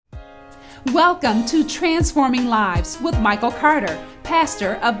Welcome to Transforming Lives with Michael Carter,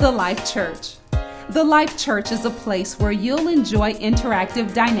 pastor of The Life Church. The Life Church is a place where you'll enjoy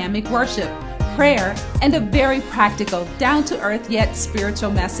interactive, dynamic worship, prayer, and a very practical, down-to-earth yet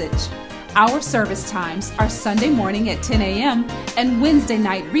spiritual message. Our service times are Sunday morning at 10 a.m. and Wednesday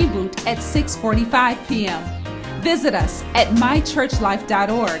night reboot at 6:45 p.m. Visit us at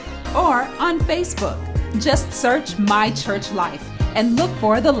mychurchlife.org or on Facebook. Just search My Church Life and look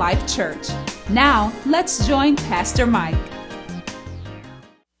for The Life Church. Now, let's join Pastor Mike.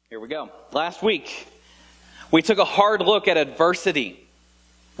 Here we go. Last week, we took a hard look at adversity,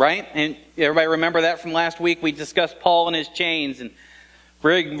 right? And everybody remember that from last week? We discussed Paul and his chains and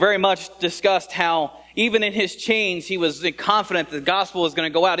very much discussed how even in his chains, he was confident the gospel was going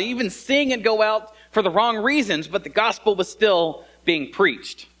to go out. Even seeing it go out for the wrong reasons, but the gospel was still being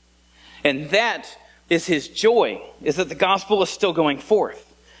preached. And that is his joy, is that the gospel is still going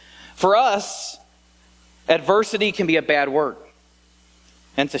forth. For us, adversity can be a bad word.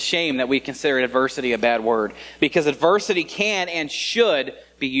 And it's a shame that we consider adversity a bad word, because adversity can and should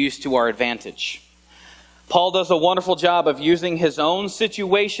be used to our advantage. Paul does a wonderful job of using his own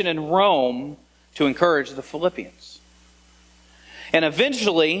situation in Rome to encourage the Philippians. And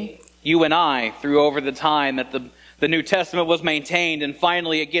eventually, you and I, through over the time that the New Testament was maintained, and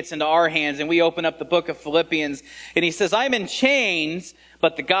finally it gets into our hands, and we open up the book of Philippians, and he says, I'm in chains,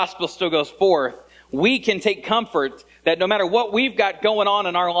 but the gospel still goes forth. We can take comfort that no matter what we've got going on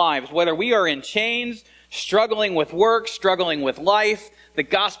in our lives, whether we are in chains, struggling with work, struggling with life, the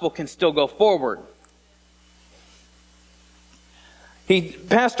gospel can still go forward.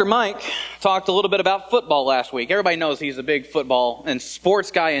 Pastor Mike talked a little bit about football last week. Everybody knows he's a big football and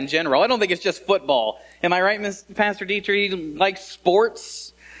sports guy in general. I don't think it's just football. Am I right, Pastor Dietrich? He likes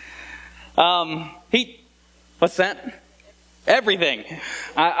sports. What's that? Everything.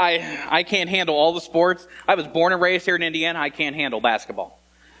 I can't handle all the sports. I was born and raised here in Indiana. I can't handle basketball.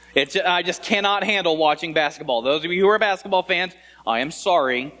 I just cannot handle watching basketball. Those of you who are basketball fans, I am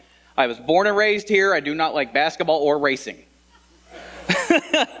sorry. I was born and raised here. I do not like basketball or racing.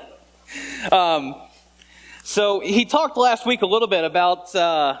 So he talked last week a little bit about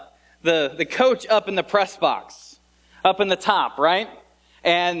the coach up in the press box, up in the top, right?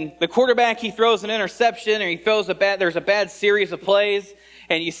 And the quarterback, he throws an interception, or he throws there's a bad series of plays,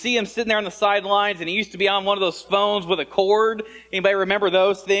 and you see him sitting there on the sidelines, and he used to be on one of those phones with a cord. Anybody remember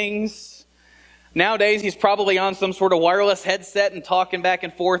those things? Nowadays, he's probably on some sort of wireless headset and talking back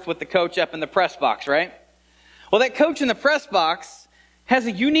and forth with the coach up in the press box, right? Well, that coach in the press box has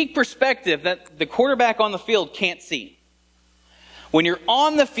a unique perspective that the quarterback on the field can't see. When you're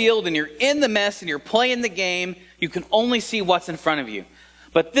on the field and you're in the mess and you're playing the game, you can only see what's in front of you.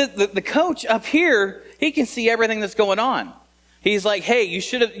 But the coach up here, he can see everything that's going on. He's like, hey,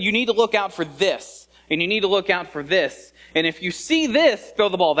 you need to look out for this, and you need to look out for this. And if you see this, throw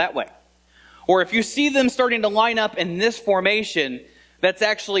the ball that way. Or if you see them starting to line up in this formation, that's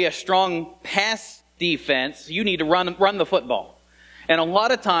actually a strong pass defense, you need to run the football. And a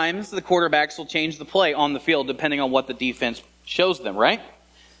lot of times, the quarterbacks will change the play on the field depending on what the defense shows them, right?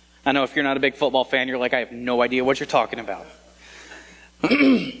 I know if you're not a big football fan, you're like, I have no idea what you're talking about.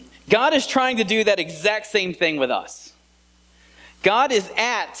 God is trying to do that exact same thing with us. God is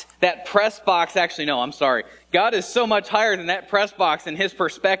at that press box. Actually, no, I'm sorry. God is so much higher than that press box in his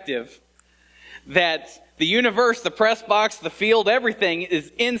perspective that the universe, the press box, the field, everything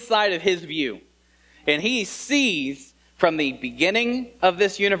is inside of his view. And he sees from the beginning of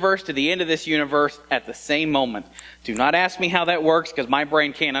this universe to the end of this universe at the same moment. Do not ask me how that works, because my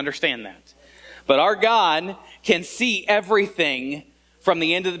brain can't understand that. But our God can see everything from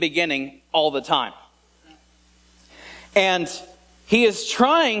the end to the beginning all the time. And he is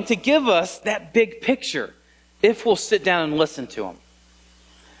trying to give us that big picture if we'll sit down and listen to him.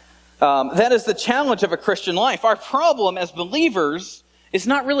 That is the challenge of a Christian life. Our problem as believers is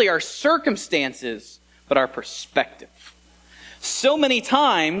not really our circumstances, but our perspective. So many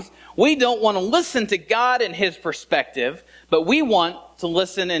times, we don't want to listen to God and his perspective, but we want to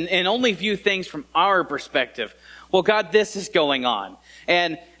listen and only view things from our perspective. Well, God, this is going on.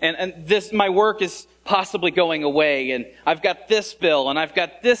 And this, my work is possibly going away, and I've got this bill, and I've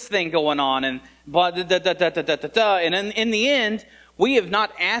got this thing going on, and blah, da, da, da, da, da, da, da. And in the end, we have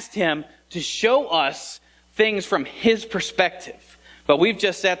not asked him to show us things from his perspective. But we've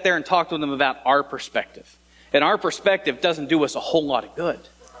just sat there and talked with him about our perspective. And our perspective doesn't do us a whole lot of good.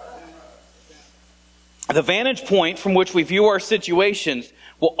 The vantage point from which we view our situations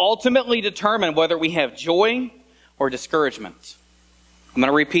will ultimately determine whether we have joy or discouragement. I'm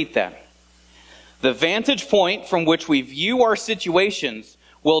going to repeat that. The vantage point from which we view our situations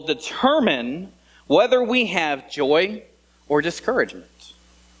will determine whether we have joy or discouragement.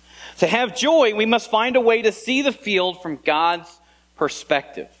 To have joy, we must find a way to see the field from God's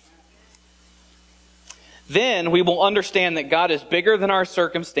perspective. Then we will understand that God is bigger than our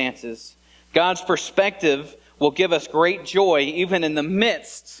circumstances. God's perspective will give us great joy even in the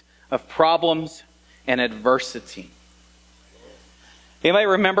midst of problems and adversity. Anybody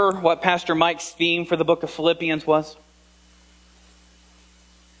remember what Pastor Mike's theme for the book of Philippians was?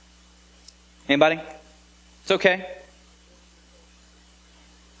 Anybody? It's okay.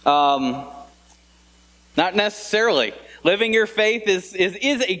 Not necessarily. Living your faith is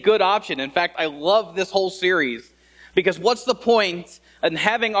a good option. In fact, I love this whole series because what's the point in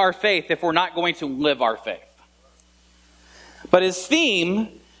having our faith if we're not going to live our faith? But his theme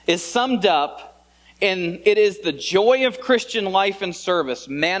is summed up in it is the joy of Christian life and service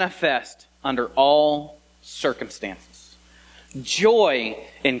manifest under all circumstances. Joy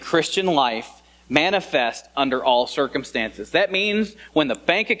in Christian life manifest under all circumstances. That means when the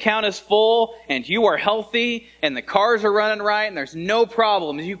bank account is full and you are healthy and the cars are running right and there's no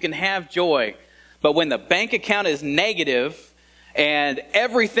problems, you can have joy. But when the bank account is negative and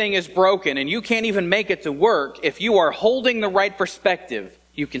everything is broken and you can't even make it to work, if you are holding the right perspective,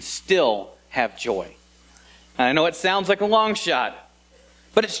 you can still have joy. And I know it sounds like a long shot,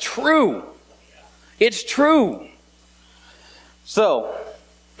 but it's true. It's true. So,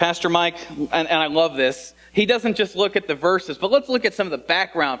 Pastor Mike, and I love this, he doesn't just look at the verses, but let's look at some of the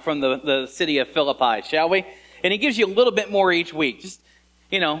background from the city of Philippi, shall we? And he gives you a little bit more each week. Just,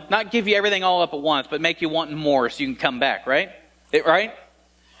 not give you everything all up at once, but make you want more so you can come back, right? Right?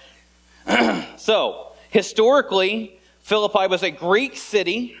 So, historically, Philippi was a Greek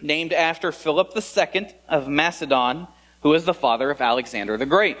city named after Philip II of Macedon, who is the father of Alexander the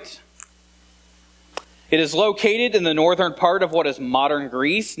Great. It is located in the northern part of what is modern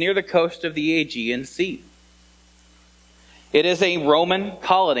Greece, near the coast of the Aegean Sea. It is a Roman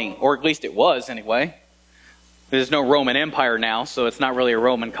colony, or at least it was anyway. There's no Roman Empire now, so it's not really a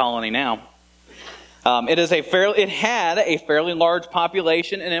Roman colony now. It had a fairly large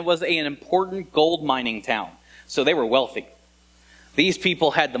population, and it was an important gold mining town. So they were wealthy. These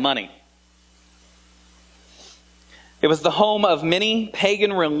people had the money. It was the home of many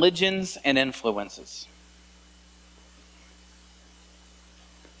pagan religions and influences.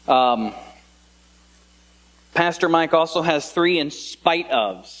 Pastor Mike also has 3 in spite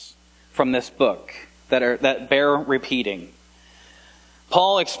ofs from this book that bear repeating.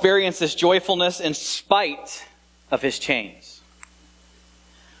 Paul experienced this joyfulness in spite of his chains.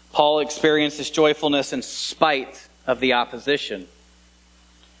 Paul experienced this joyfulness in spite of the opposition.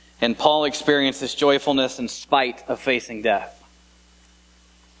 And Paul experienced this joyfulness in spite of facing death.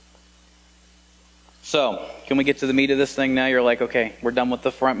 So, can we get to the meat of this thing now? You're like, okay, we're done with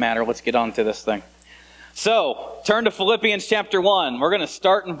the front matter. Let's get on to this thing. So, turn to Philippians chapter 1. We're going to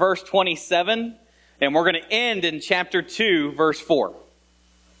start in verse 27, and we're going to end in chapter 2, verse 4.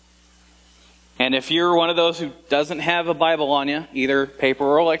 And if you're one of those who doesn't have a Bible on you, either paper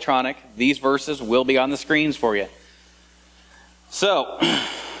or electronic, these verses will be on the screens for you. So,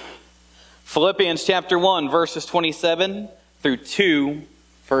 Philippians chapter 1, verses 27 through 2,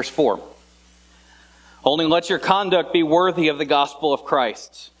 verse 4. Only let your conduct be worthy of the gospel of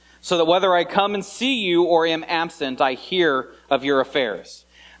Christ, so that whether I come and see you or am absent, I hear of your affairs,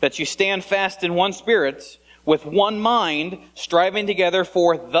 that you stand fast in one spirit, with one mind, striving together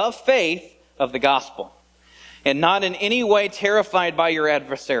for the faith of the gospel, and not in any way terrified by your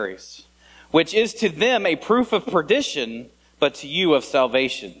adversaries, which is to them a proof of perdition, but to you of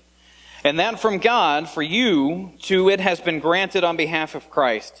salvation. And that from God, for you too it has been granted on behalf of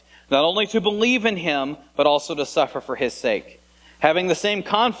Christ, not only to believe in him, but also to suffer for his sake, having the same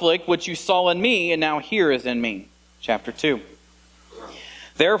conflict which you saw in me and now here is in me. Chapter 2.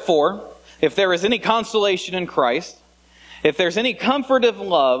 Therefore, if there is any consolation in Christ, if there's any comfort of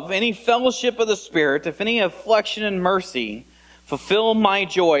love, any fellowship of the Spirit, if any affection and mercy, fulfill my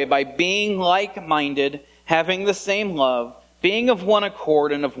joy by being like-minded, having the same love, being of one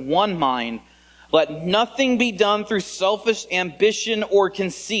accord and of one mind. Let nothing be done through selfish ambition or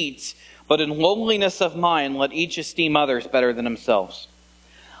conceit, but in lowliness of mind, let each esteem others better than themselves.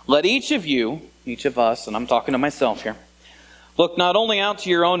 Let each of you, each of us, and I'm talking to myself here, look not only out to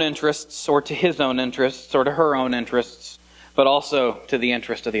your own interests or to his own interests or to her own interests, but also to the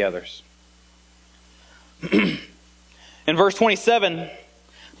interest of the others. In verse 27,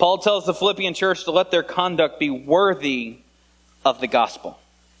 Paul tells the Philippian church to let their conduct be worthy of the gospel.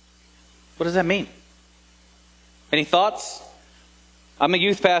 What does that mean? Any thoughts? I'm a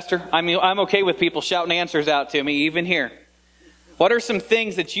youth pastor. I'm okay with people shouting answers out to me, even here. What are some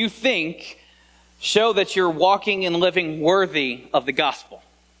things that you think show that you're walking and living worthy of the gospel?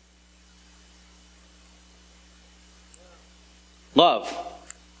 Love.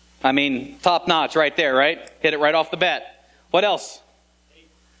 I mean, top notch right there, right? Hit it right off the bat. What else?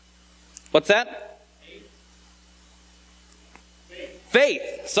 What's that?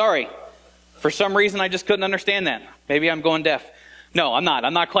 Faith. Sorry. For some reason, I just couldn't understand that. Maybe I'm going deaf. No, I'm not.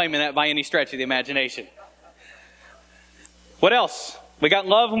 I'm not claiming that by any stretch of the imagination. What else? We got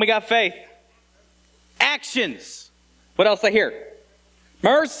love and we got faith. Actions. What else I hear?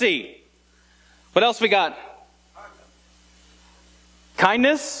 Mercy. What else we got?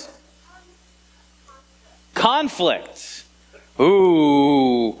 Kindness. Conflict.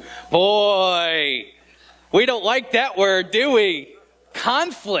 Ooh, boy. We don't like that word, do we?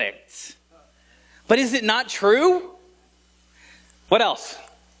 Conflict. But is it not true? What else?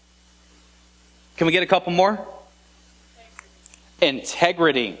 Can we get a couple more?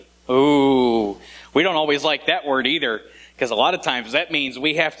 Integrity. Ooh, we don't always like that word either, because a lot of times that means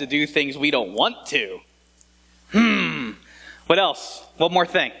we have to do things we don't want to. What else? One more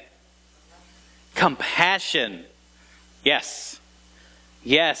thing. Compassion. Yes.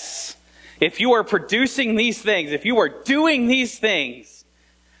 Yes. If you are producing these things, if you are doing these things,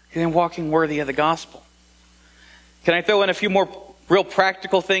 you're then walking worthy of the gospel. Can I throw in a few more real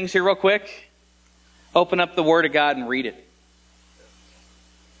practical things here real quick? Open up the Word of God and read it.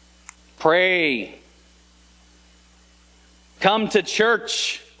 Pray. Come to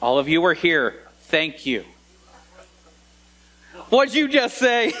church. All of you are here. Thank you. What'd you just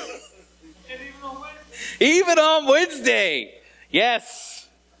say? Even on Wednesday. Yes.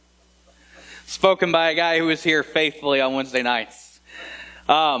 Spoken by a guy who was here faithfully on Wednesday nights.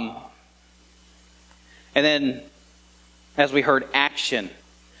 And then, as we heard, action.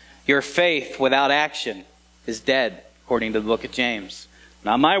 Your faith without action is dead, according to the book of James.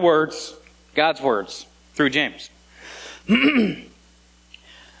 Not my words, God's words, through James. The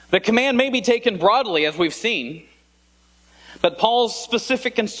command may be taken broadly, as we've seen, but Paul's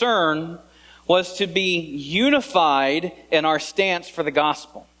specific concern was to be unified in our stance for the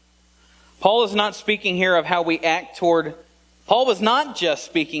gospel. Paul is not speaking here of how we act toward... Paul was not just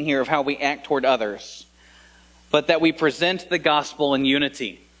speaking here of how we act toward others, but that we present the gospel in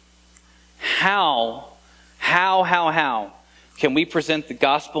unity. How can we present the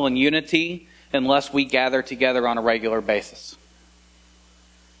gospel in unity unless we gather together on a regular basis?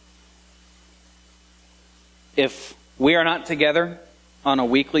 If we are not together on a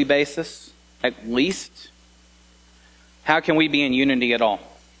weekly basis, at least, how can we be in unity at all?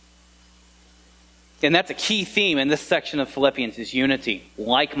 And that's a key theme in this section of Philippians, is unity,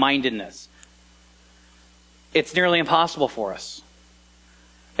 like-mindedness. It's nearly impossible for us.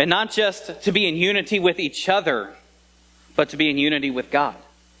 And not just to be in unity with each other, but to be in unity with God.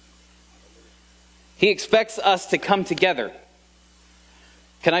 He expects us to come together.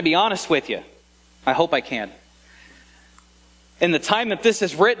 Can I be honest with you? I hope I can. In the time that this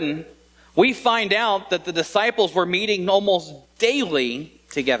is written, we find out that the disciples were meeting almost daily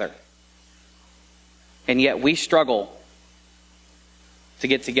together. And yet we struggle to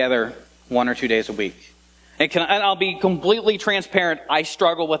get together 1 or 2 days a week. And I'll be completely transparent, I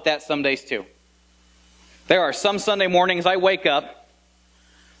struggle with that some days too. There are some Sunday mornings I wake up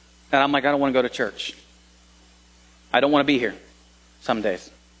and I'm like, I don't want to go to church. I don't want to be here some days.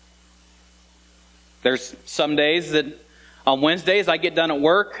 There's some days that on Wednesdays I get done at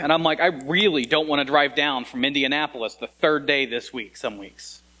work and I'm like, I really don't want to drive down from Indianapolis the third day this week, some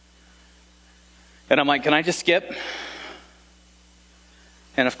weeks. And I'm like, can I just skip?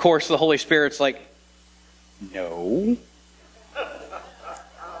 And of course the Holy Spirit's like, no.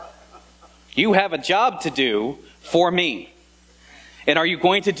 You have a job to do for me. And are you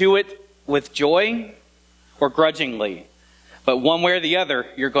going to do it with joy or grudgingly? But one way or the other,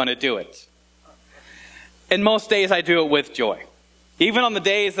 you're going to do it. And most days I do it with joy. Even on the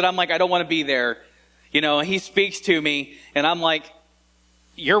days that I'm like, I don't want to be there, he speaks to me and I'm like,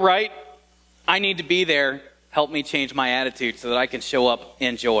 you're right. I need to be there. Help me change my attitude so that I can show up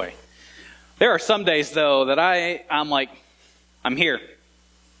in joy. There are some days, though, that I'm like, I'm here.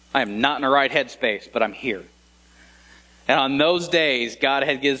 I am not in the right headspace, but I'm here. And on those days, God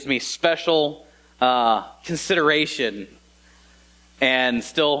gives me special consideration. And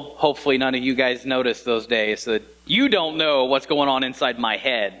still, hopefully, none of you guys notice those days so that you don't know what's going on inside my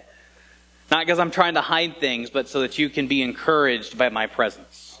head. Not because I'm trying to hide things, but so that you can be encouraged by my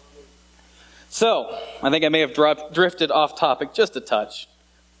presence. So, I think I may have drifted off topic just a touch.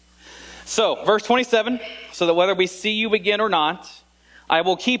 So, verse 27, so that whether we see you again or not, I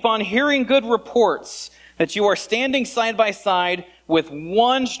will keep on hearing good reports that you are standing side by side with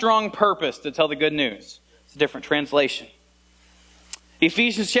one strong purpose to tell the good news. It's a different translation.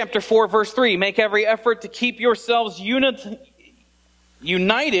 Ephesians chapter 4, verse 3, make every effort to keep yourselves united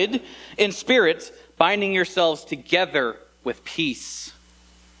in spirit, binding yourselves together with peace.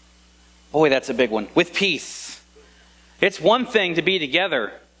 Boy, that's a big one. With peace. It's one thing to be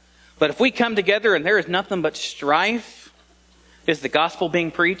together, but if we come together and there is nothing but strife, is the gospel being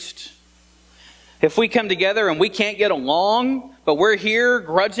preached? If we come together and we can't get along, but we're here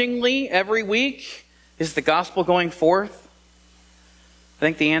grudgingly every week, is the gospel going forth? I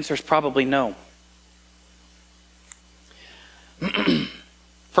think the answer is probably no. 1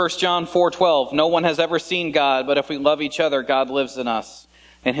 John 4:12, no one has ever seen God, but if we love each other, God lives in us,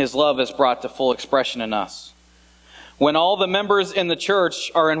 and his love is brought to full expression in us. When all the members in the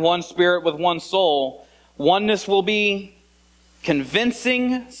church are in one spirit with one soul, oneness will be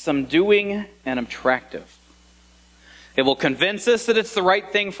convincing, subduing, and attractive. It will convince us that it's the right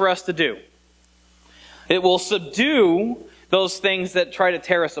thing for us to do. It will subdue those things that try to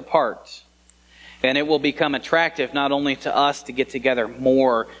tear us apart. And it will become attractive not only to us to get together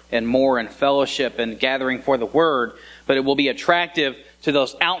more and more in fellowship and gathering for the word, but it will be attractive to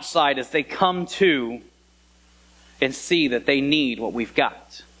those outside as they come to and see that they need what we've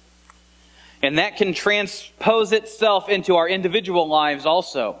got. And that can transpose itself into our individual lives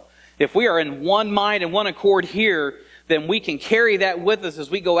also. If we are in one mind and one accord here, then we can carry that with us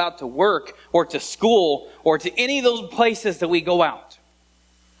as we go out to work or to school or to any of those places that we go out.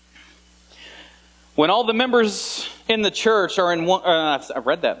 When all the members in the church are in one... I've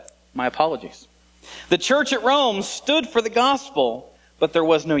read that. My apologies. The church at Rome stood for the gospel, but there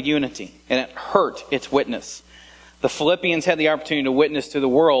was no unity, and it hurt its witness. The Philippians had the opportunity to witness to the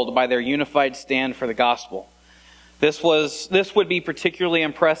world by their unified stand for the gospel. This would be particularly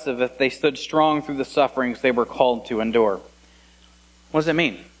impressive if they stood strong through the sufferings they were called to endure. What does it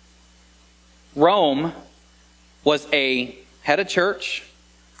mean? Rome had a church,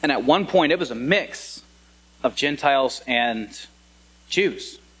 and at one point it was a mix of Gentiles and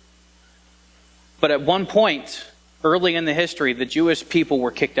Jews. But at one point, early in the history, the Jewish people were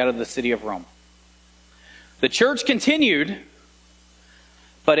kicked out of the city of Rome. The church continued,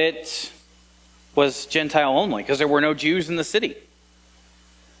 but it was Gentile only because there were no Jews in the city.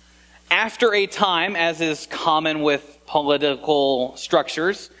 After a time, as is common with political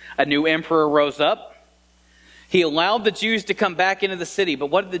structures, a new emperor rose up. He allowed the Jews to come back into the city.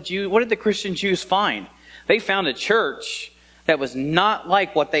 But what did the Christian Jews find? They found a church that was not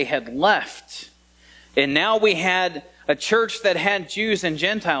like what they had left. And now we had a church that had Jews and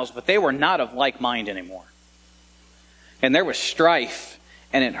Gentiles, but they were not of like mind anymore. And there was strife,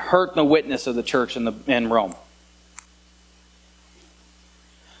 and it hurt the witness of the church in Rome.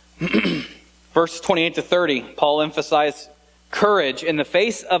 Verses 28 to 30, Paul emphasized courage in the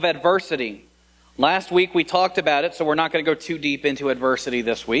face of adversity. Last week we talked about it, so we're not going to go too deep into adversity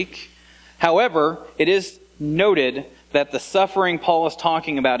this week. However, it is noted that the suffering Paul is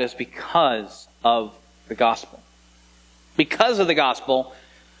talking about is because of the gospel. Because of the gospel,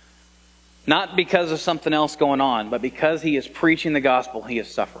 not because of something else going on, but because he is preaching the gospel, he is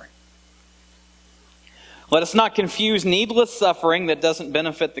suffering. Let us not confuse needless suffering that doesn't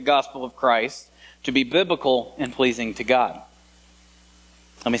benefit the gospel of Christ to be biblical and pleasing to God.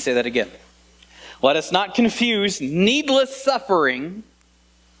 Let me say that again. Let us not confuse needless suffering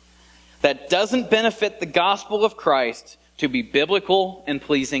that doesn't benefit the gospel of Christ to be biblical and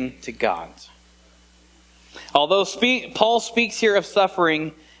pleasing to God. Although Paul speaks here of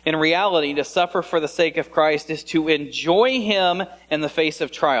suffering, in reality, to suffer for the sake of Christ is to enjoy Him in the face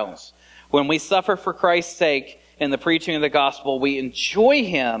of trials. When we suffer for Christ's sake in the preaching of the gospel, we enjoy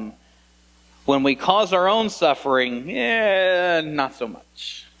Him. When we cause our own suffering, not so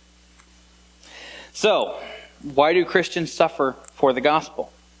much. So, why do Christians suffer for the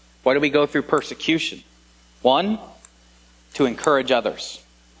gospel? Why do we go through persecution? 1, to encourage others.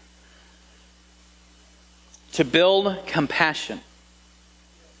 To build compassion.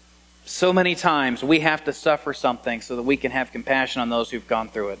 So many times we have to suffer something so that we can have compassion on those who've gone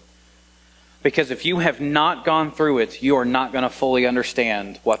through it. Because if you have not gone through it, you are not going to fully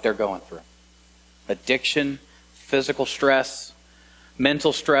understand what they're going through. Addiction, physical stress,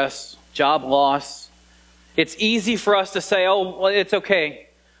 mental stress, job loss. It's easy for us to say, oh, well, it's okay,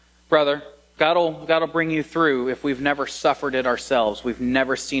 brother. God will bring you through if we've never suffered it ourselves. We've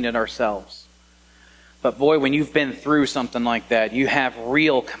never seen it ourselves. But boy, when you've been through something like that, you have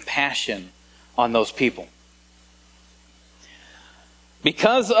real compassion on those people.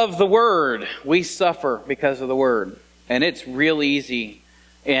 Because of the Word, we suffer because of the Word. And it's real easy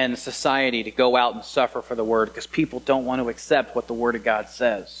in society to go out and suffer for the Word because people don't want to accept what the Word of God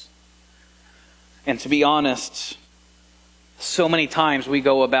says. And to be honest, so many times we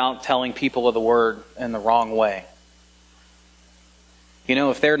go about telling people of the Word in the wrong way. You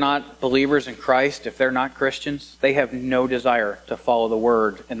know, if they're not believers in Christ, if they're not Christians, they have no desire to follow the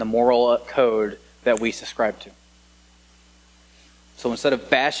Word and the moral code that we subscribe to. So instead of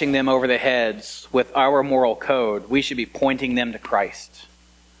bashing them over the heads with our moral code, we should be pointing them to Christ.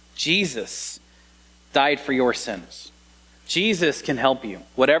 Jesus died for your sins. Jesus can help you,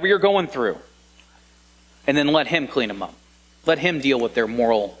 whatever you're going through. And then let Him clean them up. Let Him deal with their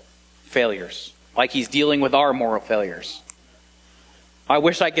moral failures, like He's dealing with our moral failures. I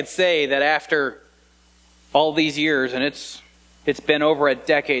wish I could say that after all these years, and it's been over a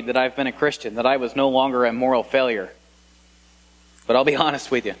decade that I've been a Christian, that I was no longer a moral failure. But I'll be honest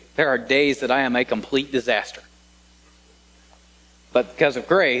with you, there are days that I am a complete disaster. But because of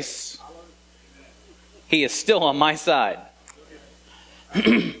grace, He is still on my side.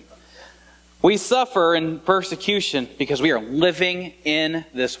 We suffer in persecution because we are living in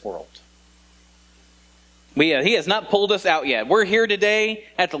this world. He has not pulled us out yet. We're here today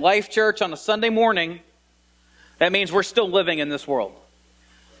at the Life Church on a Sunday morning. That means we're still living in this world.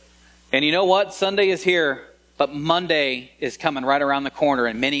 And you know what? Sunday is here, but Monday is coming right around the corner,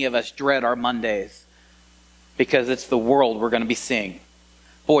 and many of us dread our Mondays because it's the world we're going to be seeing.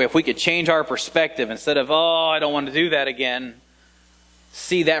 Boy, if we could change our perspective instead of, I don't want to do that again,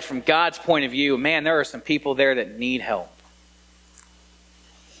 see that from God's point of view, man, there are some people there that need help.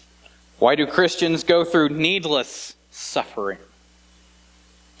 Why do Christians go through needless suffering?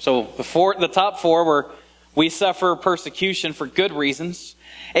 So the top four were we suffer persecution for good reasons.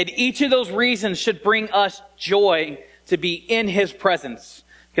 And each of those reasons should bring us joy to be in His presence.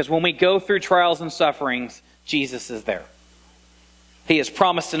 Because when we go through trials and sufferings, Jesus is there. He has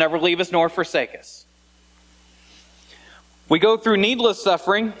promised to never leave us nor forsake us. We go through needless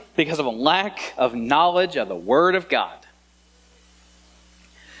suffering because of a lack of knowledge of the Word of God.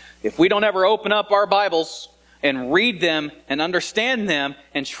 If we don't ever open up our Bibles and read them and understand them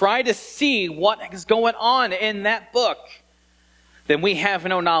and try to see what is going on in that book, then we have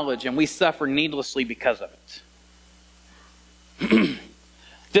no knowledge and we suffer needlessly because of it.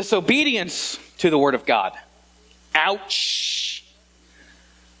 Disobedience to the Word of God. Ouch!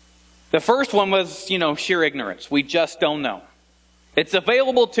 The first one was, sheer ignorance. We just don't know. It's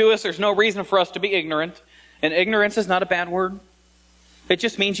available to us. There's no reason for us to be ignorant. And ignorance is not a bad word. It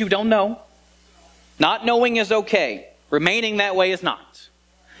just means you don't know. Not knowing is okay. Remaining that way is not.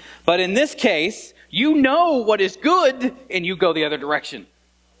 But in this case, you know what is good and you go the other direction.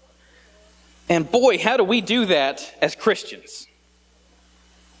 And boy, how do we do that as Christians?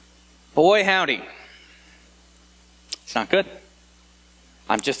 Boy, howdy. It's not good.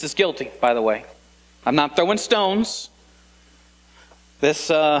 I'm just as guilty, by the way. I'm not throwing stones.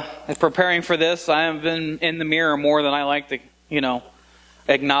 Preparing for this, I have been in the mirror more than I like to,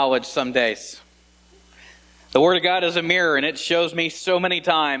 acknowledge some days. The Word of God is a mirror, and it shows me so many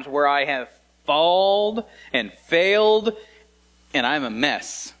times where I have fallen and failed, and I'm a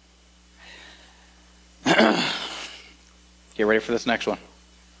mess. Get ready for this next one.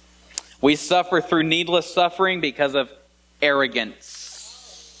 We suffer through needless suffering because of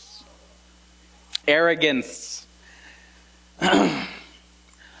arrogance. Arrogance.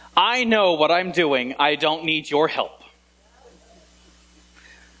 I know what I'm doing. I don't need your help.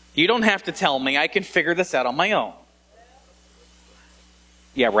 You don't have to tell me. I can figure this out on my own.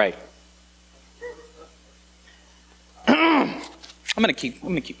 Yeah, right. I'm going to keep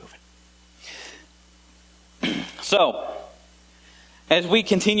moving. So, as we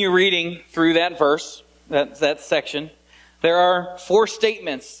continue reading through that verse, that section, there are 4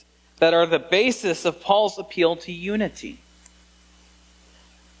 statements that are the basis of Paul's appeal to unity.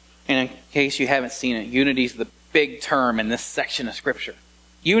 And in case you haven't seen it, unity is the big term in this section of Scripture.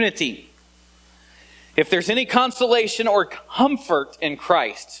 Unity. If there's any consolation or comfort in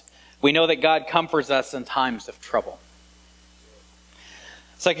Christ, we know that God comforts us in times of trouble.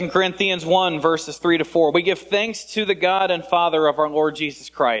 2 Corinthians 1, verses 3-4. We give thanks to the God and Father of our Lord Jesus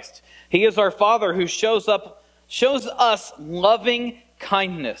Christ. He is our Father who shows us loving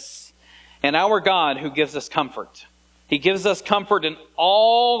kindness, and our God who gives us comfort. He gives us comfort in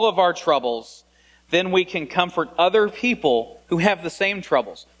all of our troubles. Then we can comfort other people who have the same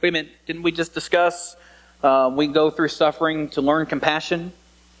troubles. Wait a minute, didn't we just discuss we go through suffering to learn compassion?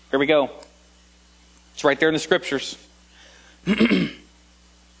 Here we go. It's right there in the Scriptures.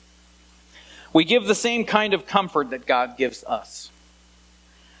 We give the same kind of comfort that God gives us.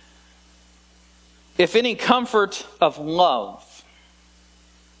 If any comfort of love,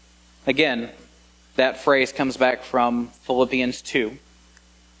 Again, that phrase comes back from Philippians 2.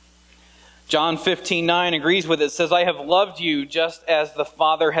 John 15:9 agrees with it. It says, I have loved you just as the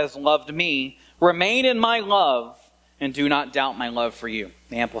Father has loved me. Remain in my love and do not doubt my love for you.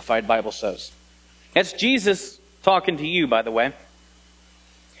 The Amplified Bible says. That's Jesus talking to you, by the way.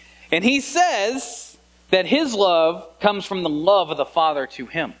 And he says that his love comes from the love of the Father to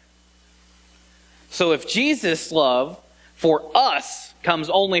him. So if Jesus' love for us comes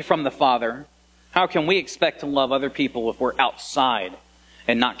only from the Father, how can we expect to love other people if we're outside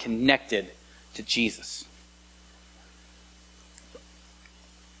and not connected to Jesus?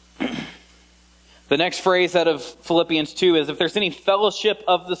 The next phrase out of Philippians 2 is, if there's any fellowship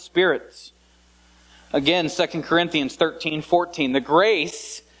of the spirits. Again, 2 Corinthians 13:14. The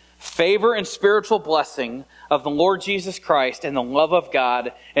grace, favor, and spiritual blessing of the Lord Jesus Christ and the love of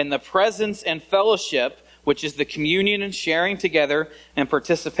God and the presence and fellowship, which is the communion and sharing together and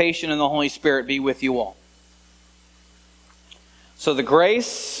participation in the Holy Spirit, be with you all. So the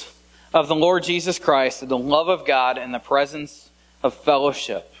grace of the Lord Jesus Christ and the love of God and the presence of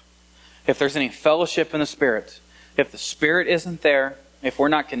fellowship. If there's any fellowship in the Spirit, if the Spirit isn't there, if we're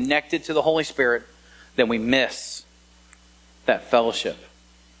not connected to the Holy Spirit, then we miss that fellowship.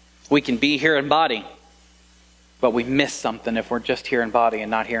 We can be here in body, but we miss something if we're just here in body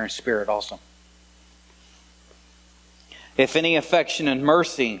and not here in spirit also. If any affection and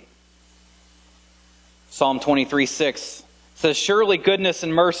mercy, Psalm 23:6 says, surely goodness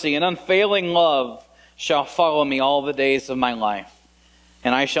and mercy and unfailing love shall follow me all the days of my life,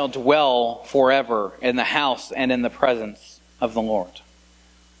 and I shall dwell forever in the house and in the presence of the Lord.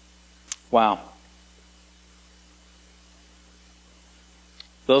 Wow.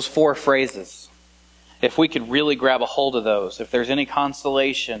 Those four phrases, if we could really grab a hold of those, if there's any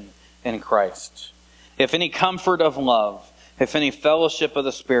consolation in Christ, if any comfort of love, if any fellowship of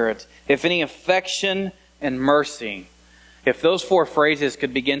the Spirit, if any affection and mercy, if those four phrases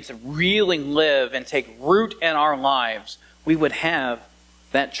could begin to really live and take root in our lives, we would have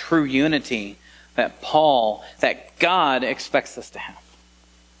that true unity that God expects us to have.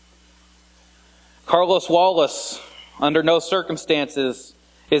 Carlos Wallace, under no circumstances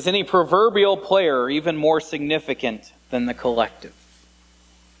is any proverbial player even more significant than the collective.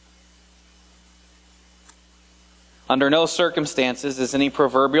 Under no circumstances is any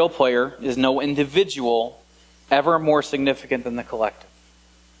proverbial player, is no individual ever more significant than the collective.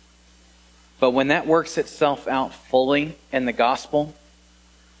 But when that works itself out fully in the gospel,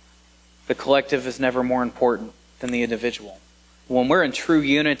 the collective is never more important than the individual. When we're in true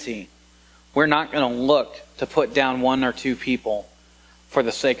unity, we're not going to look to put down one or two people for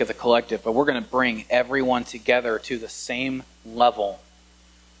the sake of the collective, but we're going to bring everyone together to the same level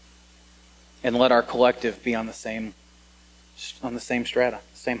and let our collective be on the same strata,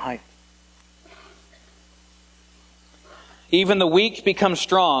 same height. Even the weak become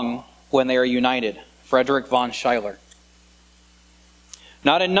strong when they are united. Frederick von Schiller.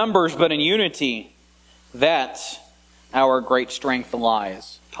 Not in numbers, but in unity, that our great strength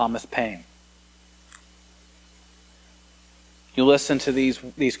lies. Thomas Paine. You listen to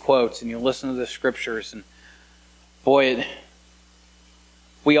these quotes and you listen to the scriptures, and boy,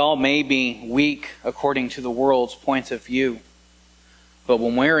 we all may be weak according to the world's points of view, but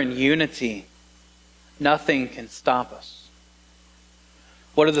when we're in unity, nothing can stop us.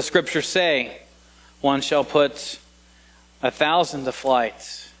 What do the scriptures say? One shall put 1,000 to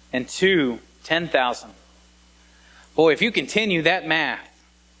flight, and 2, 10,000. Boy, if you continue that math,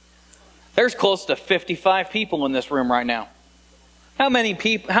 there's close to 55 people in this room right now. How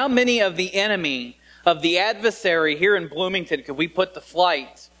many of the enemy, of the adversary here in Bloomington could we put to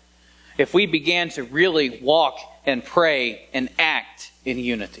flight if we began to really walk and pray and act in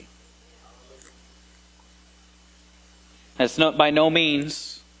unity? That's by no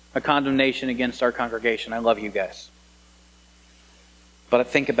means a condemnation against our congregation. I love you guys. But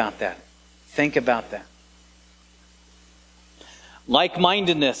think about that. Think about that.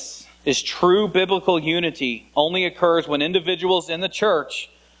 Like-mindedness is true biblical unity only occurs when individuals in the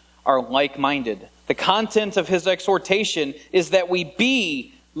church are like-minded. The content of his exhortation is that we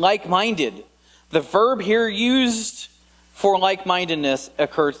be like-minded. The verb here used for like-mindedness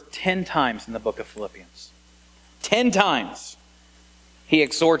occurs 10 times in the book of Philippians. 10 times he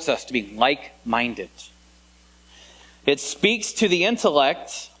exhorts us to be like-minded. It speaks to the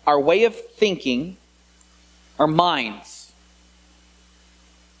intellect, our way of thinking, our minds.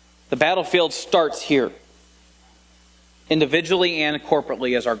 The battlefield starts here, individually and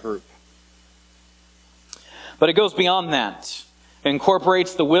corporately as our group. But it goes beyond that. It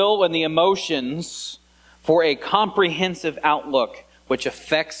incorporates the will and the emotions for a comprehensive outlook which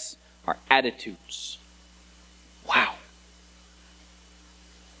affects our attitudes. Wow.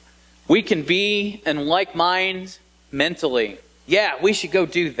 We can be in like mind mentally. Yeah, we should go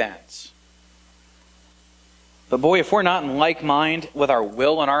do that. But boy, if we're not in like mind with our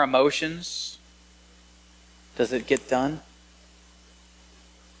will and our emotions, does it get done?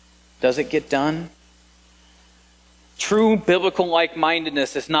 Does it get done? True biblical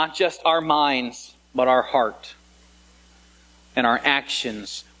like-mindedness is not just our minds, but our heart. And our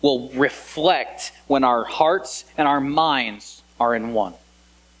actions will reflect when our hearts and our minds are in one.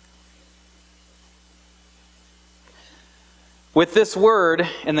 With this word,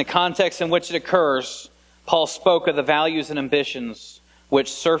 in the context in which it occurs, Paul spoke of the values and ambitions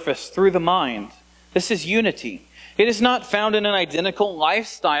which surface through the mind. This is unity. It is not found in an identical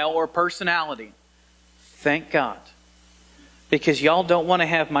lifestyle or personality. Thank God. Because y'all don't want to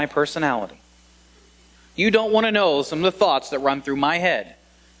have my personality. You don't want to know some of the thoughts that run through my head.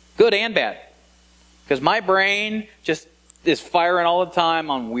 Good and bad. Because my brain just is firing all the time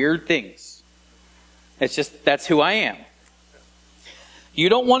on weird things. It's just, that's who I am. You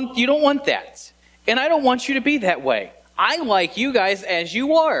don't want that. And I don't want you to be that way. I like you guys as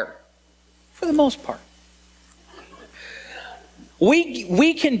you are. For the most part.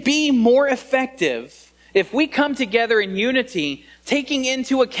 We can be more effective if we come together in unity, taking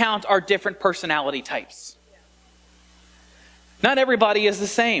into account our different personality types. Not everybody is the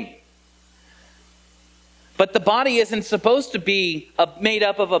same. But the body isn't supposed to be made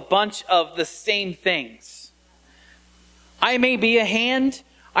up of a bunch of the same things. I may be a hand,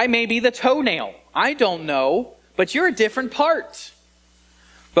 I may be the toenail. I don't know, but you're a different part.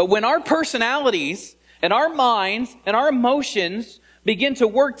 But when our personalities and our minds and our emotions begin to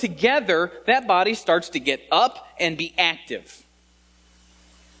work together, that body starts to get up and be active.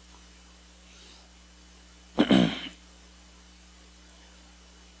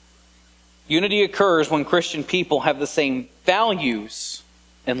 Unity occurs when Christian people have the same values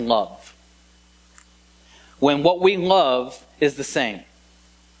and love. When what we love is the same.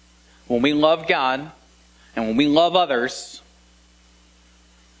 When we love God and when we love others,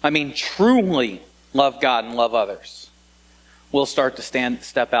 truly love God and love others, we'll start to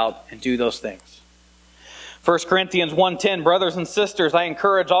step out and do those things. 1 Corinthians 1:10, brothers and sisters, I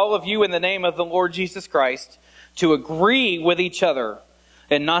encourage all of you in the name of the Lord Jesus Christ to agree with each other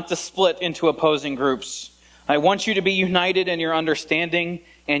and not to split into opposing groups. I want you to be united in your understanding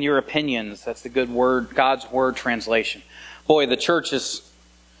and your opinions. That's the good word, God's word translation. Boy, the church,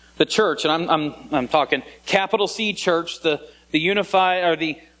 and I'm talking capital C church, the unified or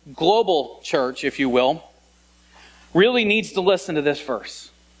the global church, if you will, really needs to listen to this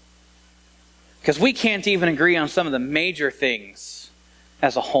verse. Because we can't even agree on some of the major things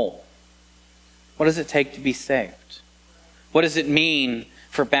as a whole. What does it take to be saved? What does it mean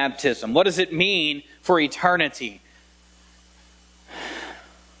for baptism? What does it mean for eternity?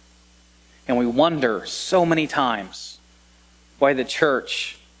 And we wonder so many times why the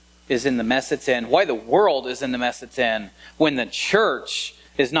church is in the mess it's in, why the world is in the mess it's in, when the church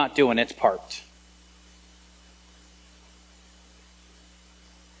is not doing its part.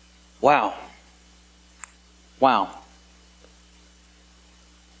 Wow. Wow.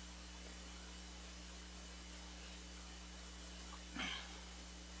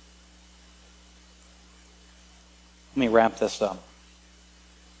 Let me wrap this up.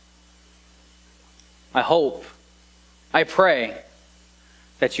 I pray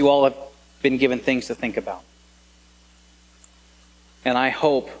that you all have been given things to think about. And I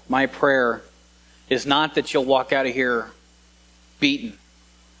hope, my prayer is not that you'll walk out of here beaten.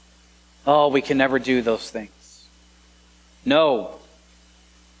 Oh, we can never do those things. No.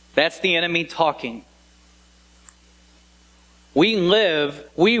 That's the enemy talking. We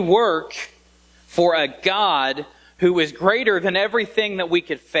work for a God who is greater than everything that we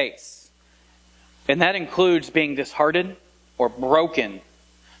could face. And that includes being disheartened or broken.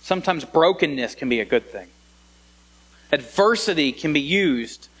 Sometimes brokenness can be a good thing. Adversity can be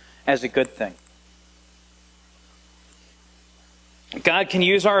used as a good thing. God can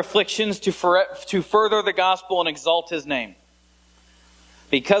use our afflictions to further the gospel and exalt His name.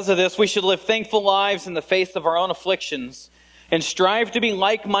 Because of this, we should live thankful lives in the face of our own afflictions and strive to be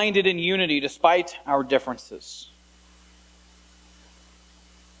like-minded in unity despite our differences.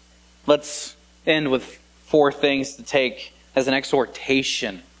 Let's end with 4 things to take as an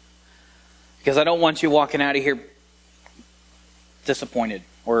exhortation. Because I don't want you walking out of here disappointed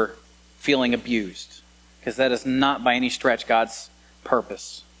or feeling abused. Because that is not by any stretch God's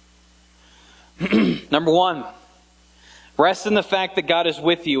purpose. Number 1, rest in the fact that God is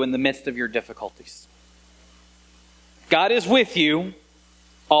with you in the midst of your difficulties. God is with you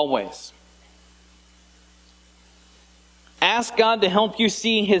always. Ask God to help you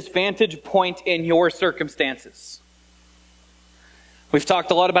see His vantage point in your circumstances. We've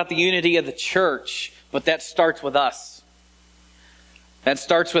talked a lot about the unity of the church, but that starts with us. That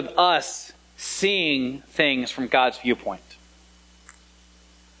starts with us seeing things from God's viewpoint.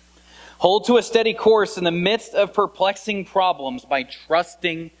 Hold to a steady course in the midst of perplexing problems by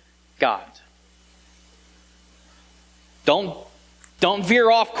trusting God. Don't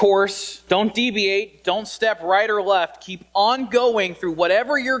veer off course. Don't deviate. Don't step right or left. Keep on going through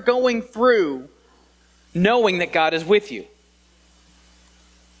whatever you're going through, knowing that God is with you.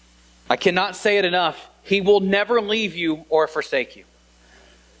 I cannot say it enough. He will never leave you or forsake you.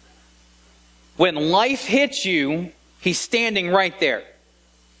 When life hits you, He's standing right there.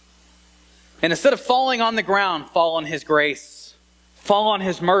 And instead of falling on the ground, fall on His grace. Fall on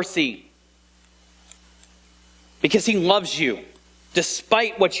His mercy. Because He loves you.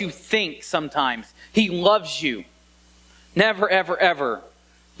 Despite what you think sometimes, He loves you. Never, ever, ever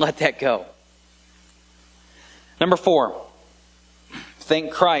let that go. Number 4.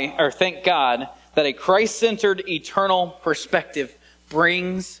 Thank God that a Christ-centered eternal perspective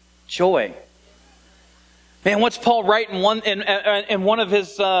brings joy. Man, what's Paul write in one of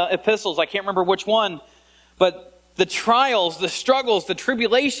his epistles? I can't remember which one. But the trials, the struggles, the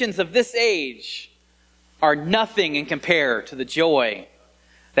tribulations of this age are nothing in compare to the joy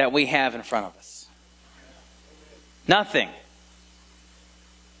that we have in front of us. Nothing.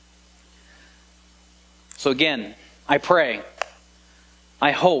 So again, I pray,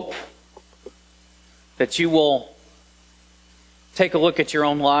 I hope that you will take a look at your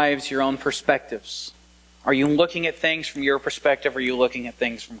own lives, your own perspectives. Are you looking at things from your perspective, or are you looking at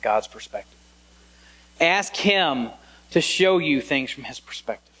things from God's perspective? Ask Him to show you things from His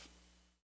perspective.